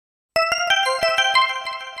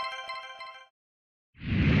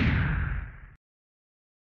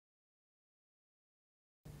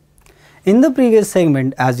In the previous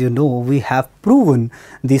segment, as you know, we have proven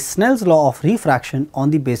the Snell's law of refraction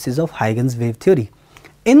on the basis of Huygens wave theory.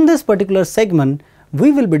 In this particular segment,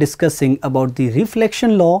 we will be discussing about the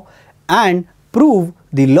reflection law and prove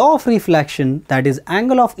the law of reflection, that is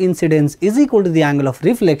angle of incidence is equal to the angle of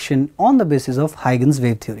reflection on the basis of Huygens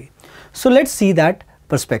wave theory. So let's see that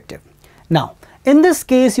perspective. Now, in this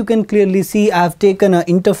case, you can clearly see I have taken an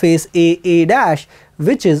interface A dash,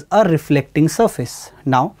 which is a reflecting surface.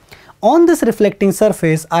 Now, on this reflecting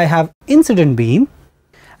surface, I have incident beam,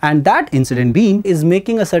 and that incident beam is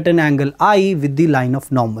making a certain angle I with the line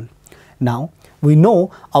of normal. Now, we know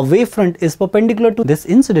a wavefront is perpendicular to this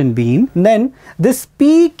incident beam, then this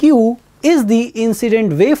PQ is the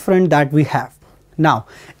incident wavefront that we have. Now,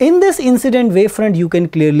 in this incident wavefront, you can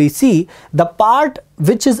clearly see the part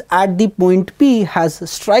which is at the point P has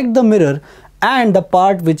struck the mirror, and the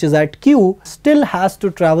part which is at Q still has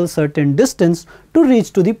to travel certain distance to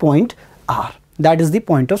reach to the point R. That is the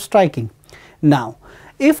point of striking. Now,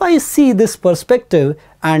 if I see this perspective,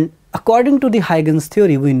 and according to the Huygens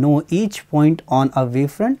theory, we know each point on a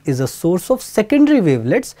wavefront is a source of secondary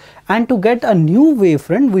wavelets, and to get a new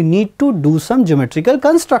wavefront, we need to do some geometrical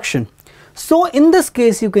construction. So in this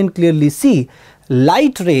case, you can clearly see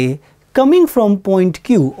light ray coming from point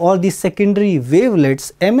Q, or the secondary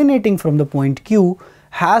wavelets emanating from the point Q,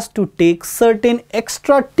 has to take certain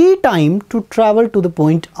extra t time to travel to the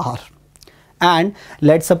point R. And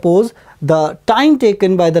let's suppose the time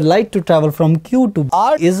taken by the light to travel from Q to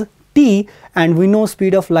R is t, and we know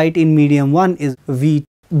speed of light in medium 1 is v.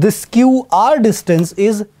 This QR distance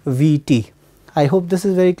is vt. I hope this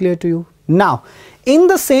is very clear to you. Now, in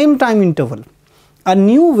the same time interval, a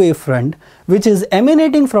new wavefront which is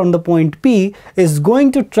emanating from the point P is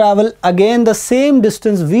going to travel again the same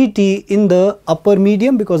distance Vt in the upper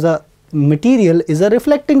medium, because the material is a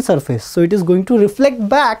reflecting surface. So it is going to reflect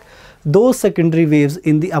back those secondary waves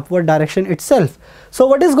in the upward direction itself. So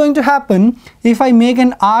what is going to happen if I make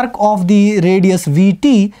an arc of the radius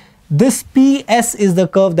Vt? This PS is the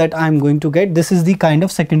curve that I am going to get. This is the kind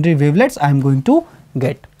of secondary wavelets I am going to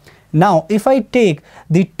get. Now, if I take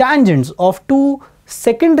the tangents of two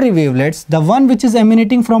secondary wavelets, the one which is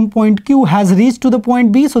emanating from point Q has reached to the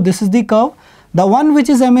point B, so this is the curve. The one which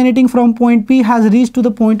is emanating from point P has reached to the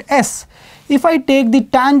point S. If I take the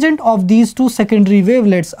tangent of these two secondary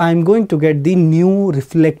wavelets, I am going to get the new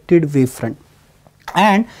reflected wavefront.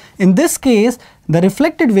 And in this case, the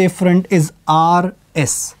reflected wavefront is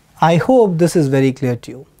RS. I hope this is very clear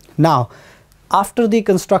to you. Now, after the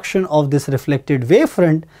construction of this reflected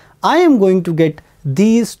wavefront, I am going to get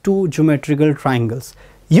these two geometrical triangles.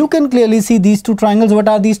 You can clearly see these two triangles. What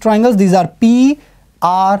are these triangles? These are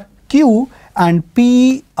PRQ and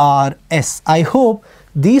PRS. I hope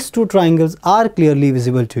these two triangles are clearly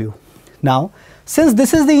visible to you. Now, since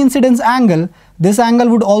this is the incidence angle, this angle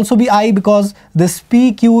would also be I, because this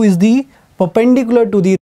PQ is the perpendicular to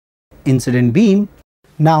the incident beam.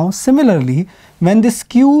 Now, similarly, when this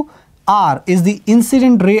QR is the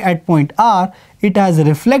incident ray at point R, it has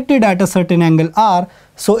reflected at a certain angle R.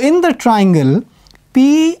 So in the triangle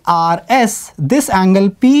PRS, this angle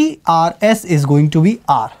PRS is going to be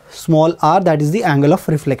R, small r, that is the angle of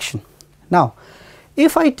reflection. Now,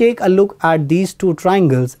 if I take a look at these two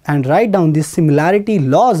triangles and write down the similarity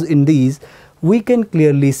laws in these, we can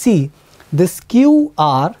clearly see this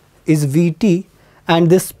QR is Vt and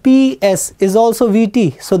this PS is also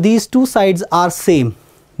Vt. So these two sides are same.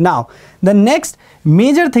 Now, the next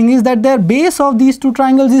major thing is that their base of these two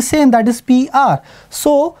triangles is same, that is PR.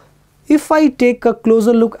 So, if I take a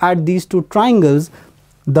closer look at these two triangles,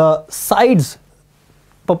 the sides,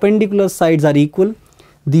 perpendicular sides are equal,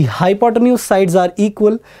 the hypotenuse sides are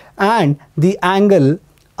equal, and the angle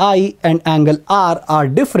I and angle R are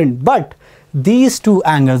different. But these two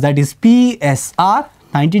angles, that is PSR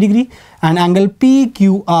 90 degree and angle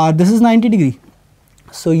PQR, this is 90 degree.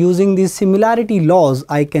 So using these similarity laws,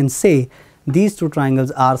 I can say these two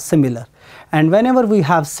triangles are similar. And whenever we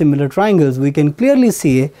have similar triangles, we can clearly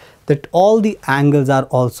see that all the angles are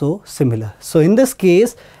also similar. So in this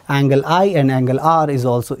case, angle I and angle R is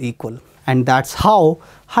also equal. And that's how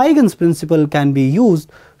Huygens principle can be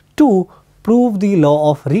used to prove the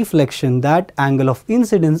law of reflection, that angle of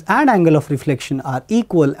incidence and angle of reflection are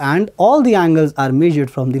equal and all the angles are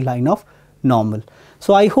measured from the line of normal.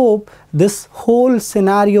 So I hope this whole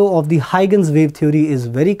scenario of the Huygens wave theory is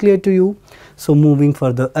very clear to you. So moving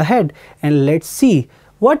further ahead, and let's see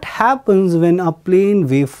what happens when a plane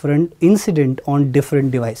wavefront incident on different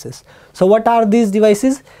devices. So what are these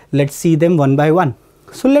devices? Let's see them one by one.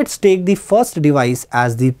 So let's take the first device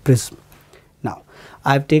as the prism.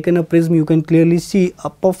 I have taken a prism. You can clearly see a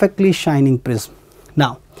perfectly shining prism.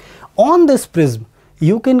 Now, on this prism,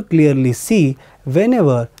 you can clearly see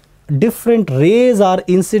whenever different rays are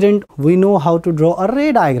incident, we know how to draw a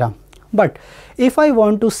ray diagram. But if I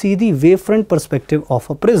want to see the wavefront perspective of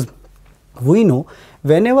a prism, we know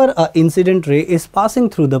whenever an incident ray is passing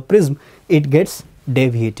through the prism, it gets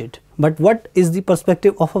deviated. But what is the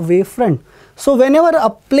perspective of a wavefront? So whenever a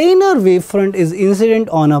planar wavefront is incident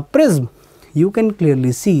on a prism, you can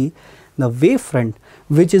clearly see the wavefront,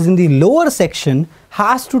 which is in the lower section,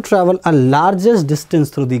 has to travel a largest distance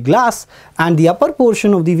through the glass, and the upper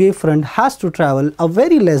portion of the wavefront has to travel a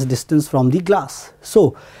very less distance from the glass.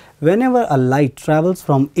 So whenever a light travels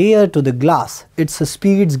from air to the glass, its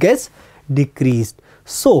speed gets decreased.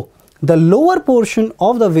 So the lower portion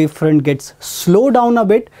of the wavefront gets slowed down a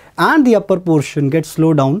bit and the upper portion gets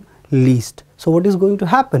slowed down least. So what is going to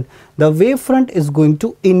happen? The wavefront is going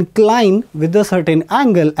to incline with a certain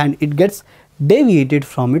angle and it gets deviated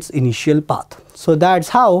from its initial path. So that's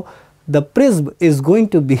how the prism is going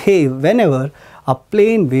to behave whenever a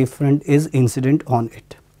plane wavefront is incident on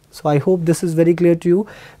it. So I hope this is very clear to you.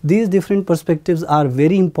 These different perspectives are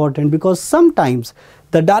very important because sometimes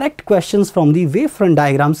the direct questions from the wavefront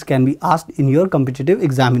diagrams can be asked in your competitive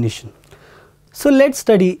examination. So let's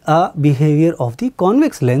study a behavior of the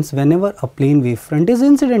convex lens whenever a plane wavefront is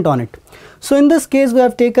incident on it. So in this case, we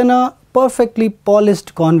have taken a perfectly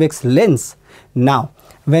polished convex lens. Now,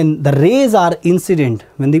 when the rays are incident,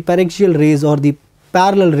 when the paraxial rays or the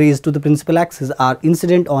parallel rays to the principal axis are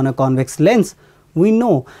incident on a convex lens, we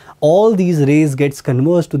know all these rays gets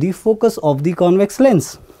converged to the focus of the convex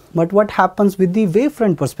lens. But what happens with the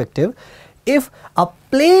wavefront perspective? If a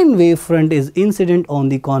plane wavefront is incident on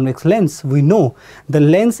the convex lens, we know the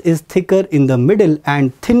lens is thicker in the middle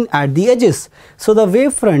and thin at the edges. So the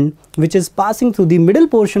wavefront which is passing through the middle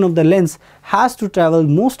portion of the lens has to travel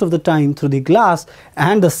most of the time through the glass,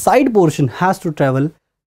 and the side portion has to travel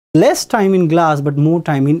less time in glass but more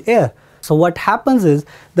time in air. So what happens is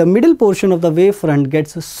the middle portion of the wavefront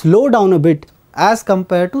gets slowed down a bit as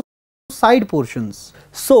compared to side portions.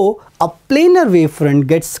 So a planar wavefront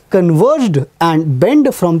gets converged and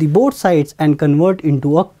bent from the both sides and convert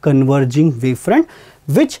into a converging wavefront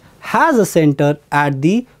which has a center at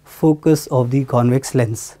the focus of the convex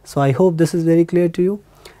lens. So I hope this is very clear to you.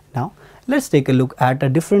 Now let's take a look at a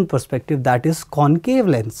different perspective, that is concave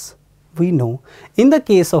lens. We know in the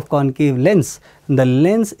case of concave lens, the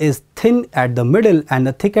lens is thin at the middle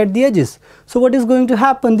and thick at the edges. So what is going to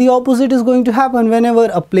happen? The opposite is going to happen whenever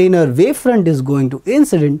a planar wavefront is going to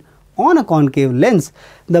incident on a concave lens.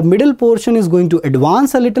 The middle portion is going to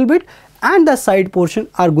advance a little bit and the side portion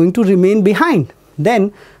are going to remain behind.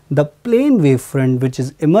 Then the plane wavefront which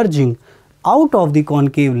is emerging out of the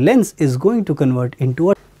concave lens is going to convert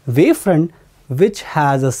into a wavefront which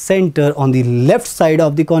has a center on the left side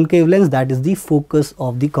of the concave lens, that is the focus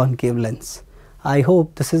of the concave lens. I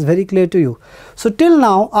hope this is very clear to you. So till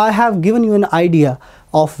now I have given you an idea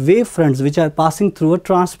of wavefronts which are passing through a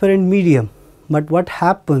transparent medium. But what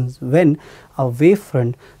happens when a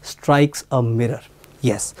wavefront strikes a mirror?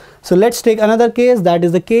 Yes. So let's take another case, that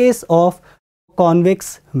is the case of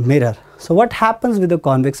convex mirror. So what happens with the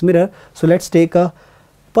convex mirror? So let's take a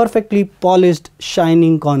perfectly polished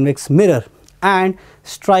shining convex mirror and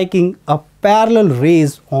striking a parallel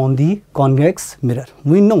rays on the convex mirror.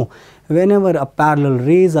 We know whenever a parallel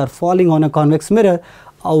rays are falling on a convex mirror,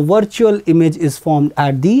 a virtual image is formed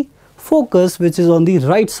at the focus which is on the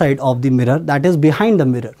right side of the mirror, that is behind the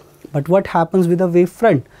mirror. But what happens with a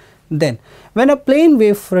wavefront? Then when a plane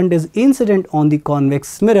wavefront is incident on the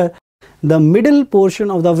convex mirror, the middle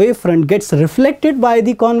portion of the wavefront gets reflected by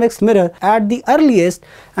the convex mirror at the earliest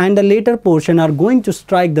and the later portion are going to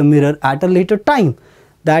strike the mirror at a later time.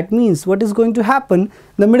 That means what is going to happen?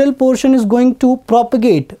 The middle portion is going to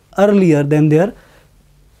propagate earlier than their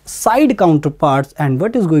side counterparts, and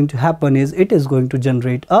what is going to happen is it is going to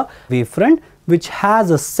generate a wavefront which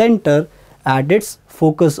has a center at its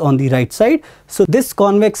focus on the right side. So this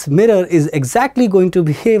convex mirror is exactly going to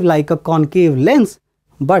behave like a concave lens,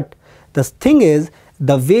 but the thing is,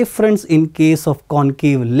 the wavefronts in case of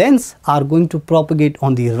concave lens are going to propagate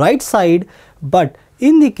on the right side, but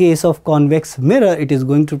in the case of convex mirror, it is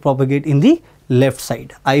going to propagate in the left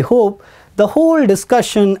side. I hope the whole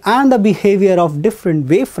discussion and the behavior of different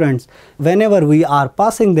wavefronts whenever we are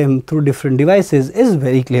passing them through different devices is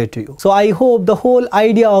very clear to you. So I hope the whole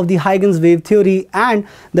idea of the Huygens wave theory and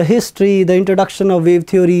the history, the introduction of wave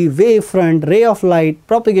theory, wavefront, ray of light,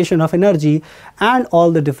 propagation of energy and all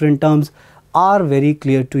the different terms are very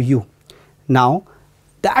clear to you. Now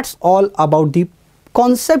that's all about the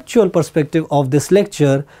conceptual perspective of this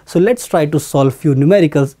lecture. So let's try to solve few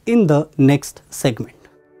numericals in the next segment.